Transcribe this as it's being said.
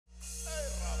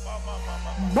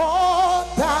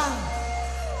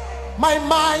My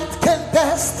mind can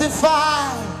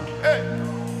testify. Hey.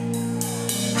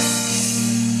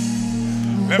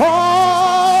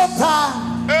 More than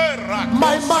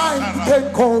my mind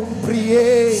can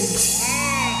comprehend.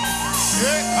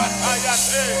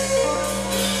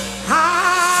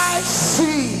 I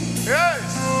see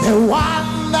the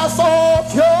wonders of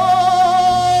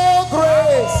your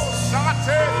grace.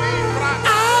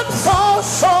 I'm so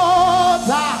sure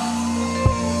that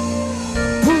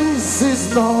this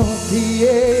is not the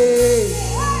end.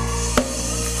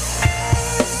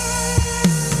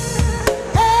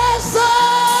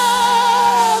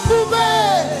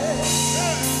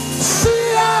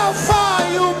 See how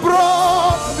far you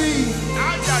brought me.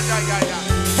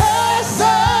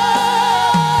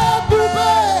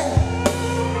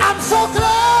 I'm so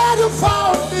glad you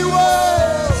found me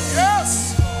well.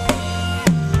 Yes.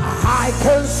 I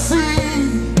can see,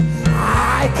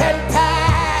 I can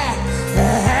tell,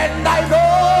 and I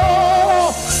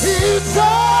know it's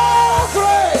your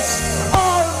grace.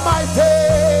 All my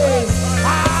days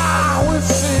I will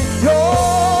sing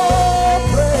your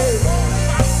praise.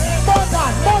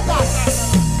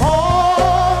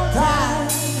 More than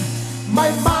my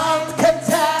mouth can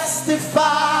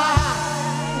testify.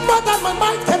 More than my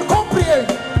mind can comprehend.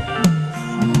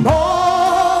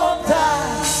 More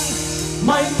than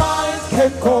my mind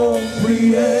can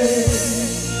comprehend.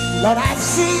 Lord, I've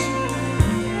seen,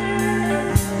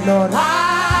 Lord,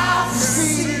 I've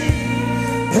seen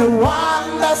the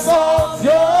wonders of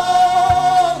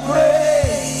your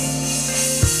grace.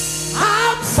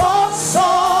 I'm so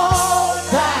sure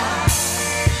that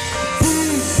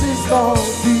this is not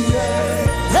the end.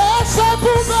 Yes,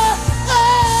 Ebube.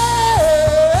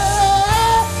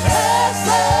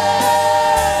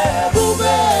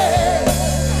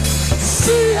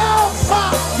 See how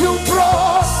far you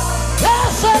brought.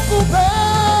 Yes, Ebube.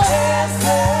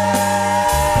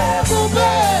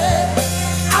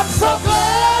 I'm so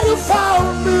glad you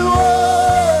found me.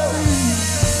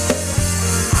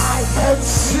 I can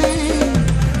see,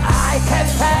 I can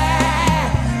tell,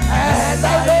 and I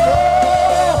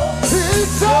know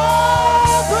it's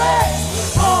your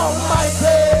grace. All my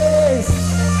days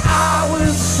I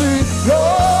will sing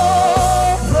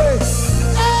your praise.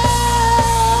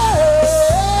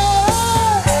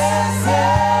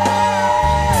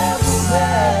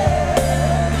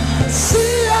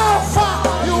 See how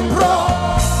far you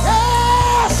brought.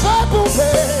 Yes,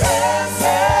 Ebube.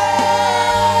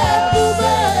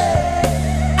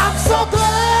 I'm so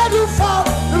glad you found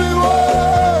me.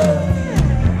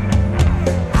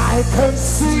 I can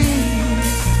see,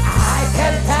 I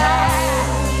can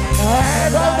tell,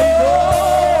 and I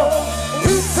know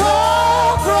it's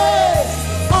your grace.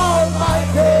 All my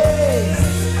days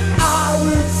I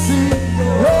will sing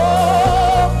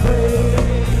your praise.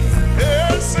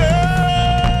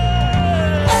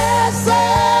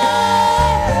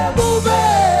 Ebube,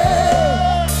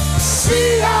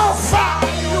 see how far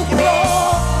you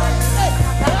brought.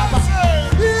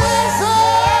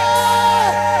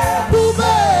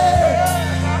 Ebube,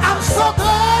 I'm so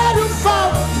glad you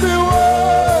found me.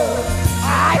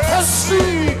 I can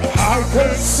see, I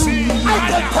can see, I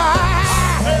can tell,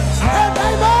 and I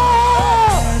know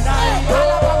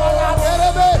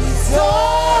it's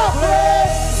your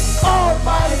grace. All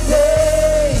my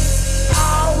days I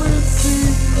will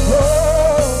sing your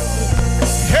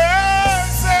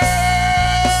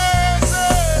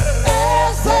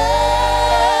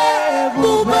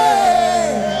Ebube,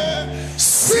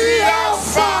 see how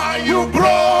far you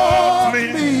brought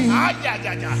me.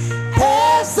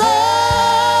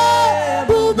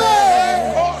 Ebube,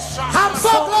 I'm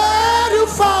so glad you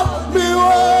found me.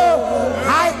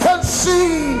 I can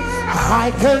see,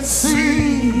 I can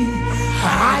see,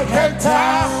 I can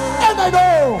tell, and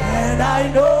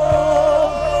I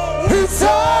know it's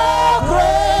your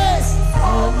grace.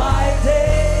 All my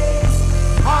days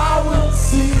I will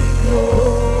see you.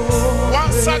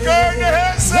 Once again,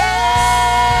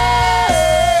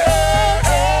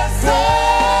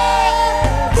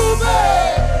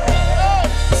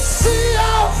 See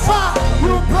how far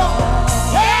you brought.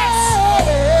 Yes.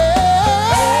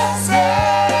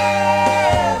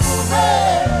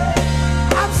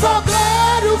 I'm so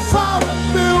glad you found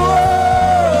me.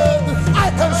 I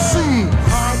can see, I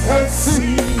can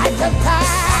see, I can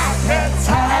tell,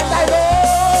 and I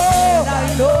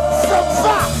know from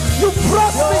far you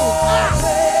brought me.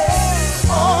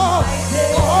 Oh,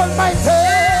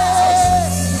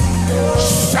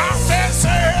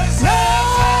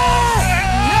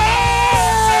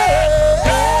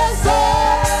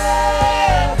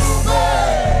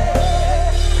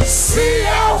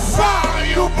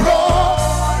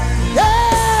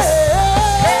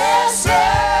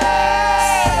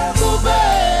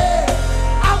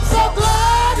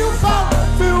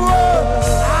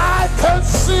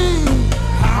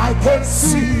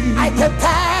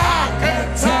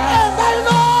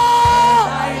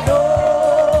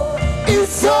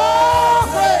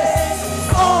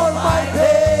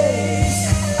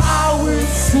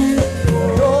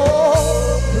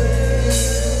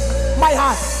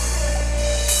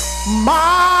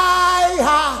 My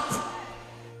heart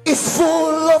is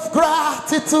full of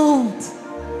gratitude.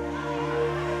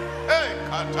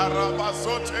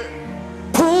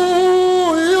 To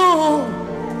you,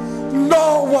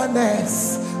 no one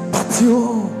else but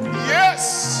you. Yes.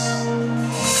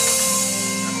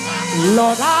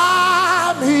 Lord,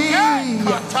 I'm here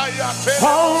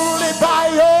only by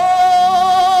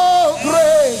your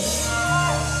grace.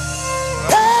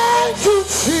 Thank you,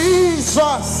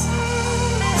 Jesus,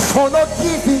 for not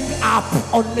giving up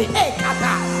on me.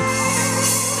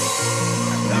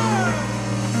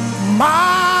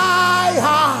 My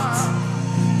heart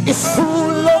is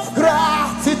full of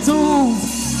gratitude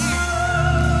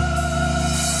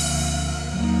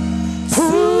to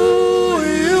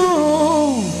you,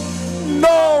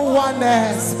 no one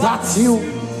else but you.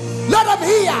 Lord, I'm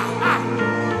here.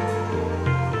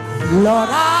 Lord,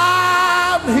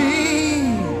 I'm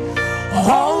here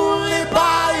only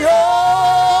by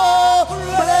your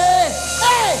grace.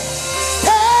 Hey,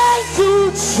 thank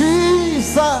you,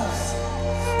 Jesus,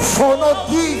 for not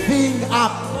giving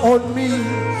up on me.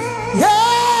 Yeah,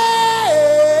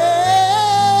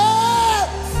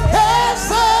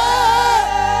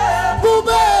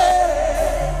 Ebube,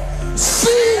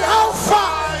 see how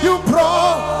far you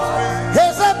brought.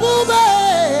 Ebube,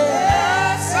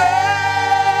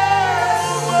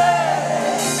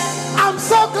 I'm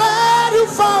so glad you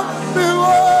found me.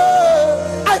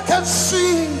 I can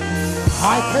see,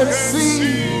 I can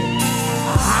see,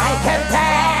 I can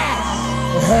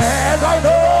tell, and I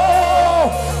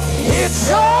know it's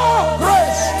your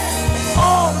grace.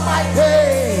 All my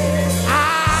day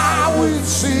I will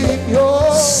sing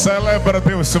your. Celebra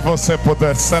Deus se você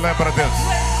puder. Celebra Deus.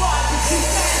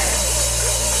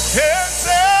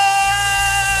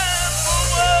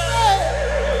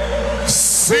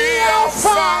 See how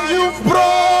far you've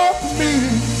brought me.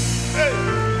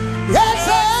 Yes,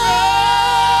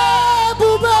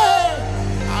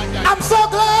 I'm so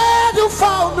glad you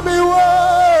found me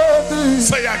worthy.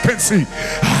 Say I can see,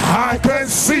 I can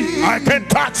see, I can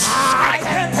touch, I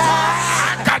can touch.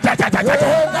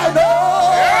 And I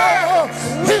know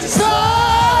it's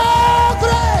your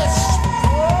grace.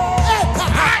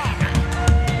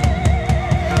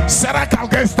 Será que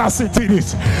alguém está sentindo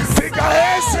isso? Diga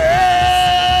esse,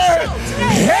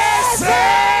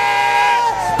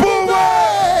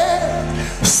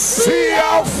 see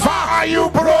how far you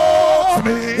brought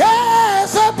me.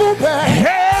 Yes, Ebube.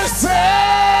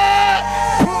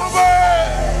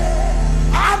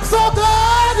 I'm so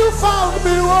glad you found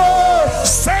me.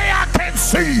 Say I can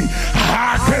see,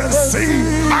 I can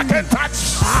see, I can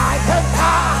touch, I can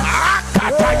touch. I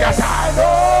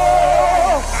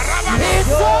know it's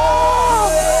your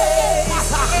grace.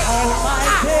 All my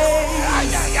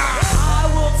days I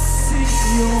will sing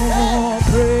your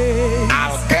praise.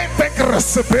 Alguém tem que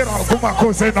receber alguma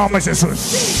coisa em nome de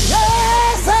Jesus.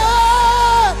 Yes,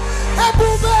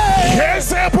 Ebube.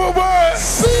 Yes, Ebube.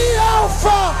 See how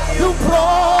far you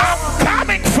brought. I'm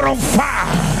coming from far.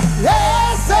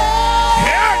 Yes, Ebube.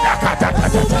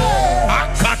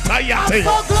 I'm so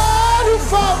glad you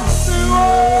found me.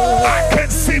 I can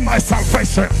see my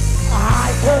salvation.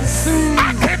 I can see.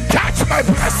 I can touch my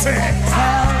blessing.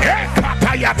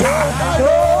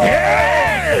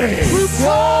 With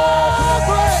your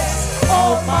grace,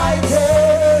 all my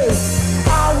days I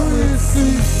will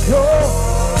see your.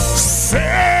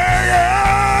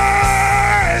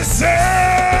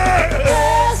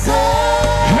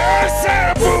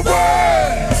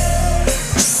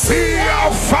 See how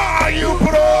far you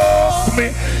brought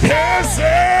me. Yes,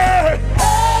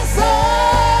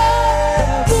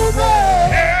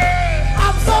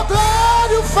 I'm so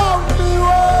glad you found me.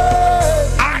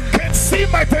 I can see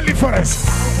my deliverance.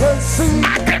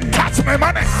 I can touch my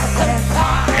money.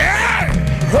 Yeah.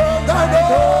 And I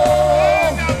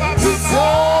know with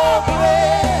your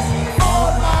grace,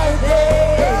 all my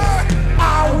days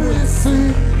I will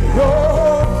see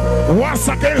your. Once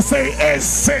again, say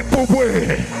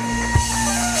Ebube.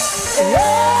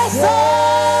 Yes,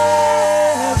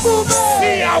 Ebube.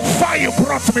 See how far you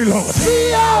brought me, Lord.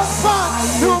 See how far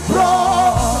you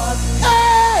brought.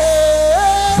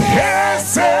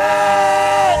 Yes, Ebube.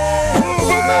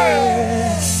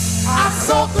 I'm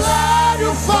so glad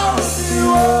you found me.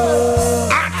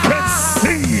 I can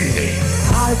see.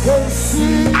 I can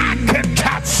see. I can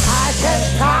touch. I can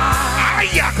touch.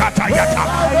 Ayakata I yata.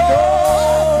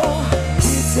 know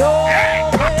it's your.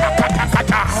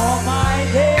 All my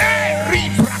days I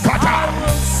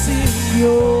will sing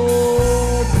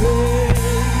your praise.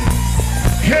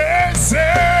 Yes,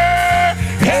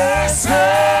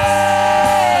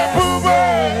 Ebube.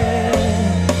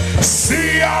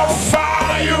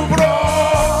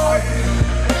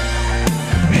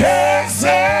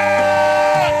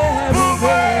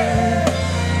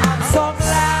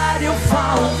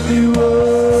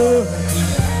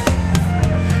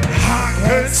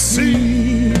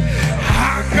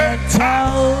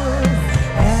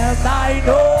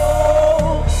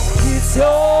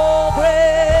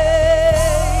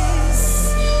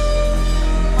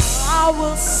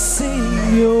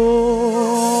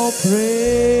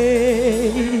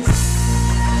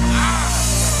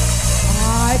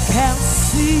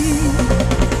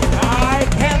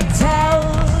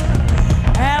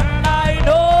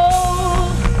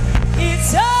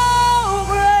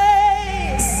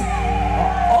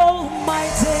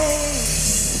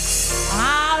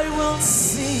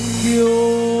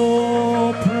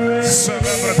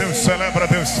 Deus, celebra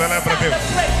Deus, celebra Deus.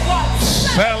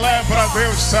 Celebra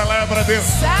Deus, celebra Deus.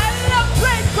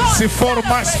 Se for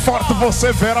mais forte,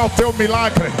 você verá o teu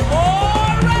milagre.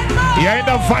 E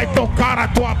ainda vai tocar a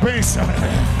tua bênção.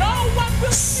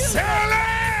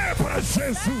 Celebra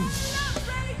Jesus.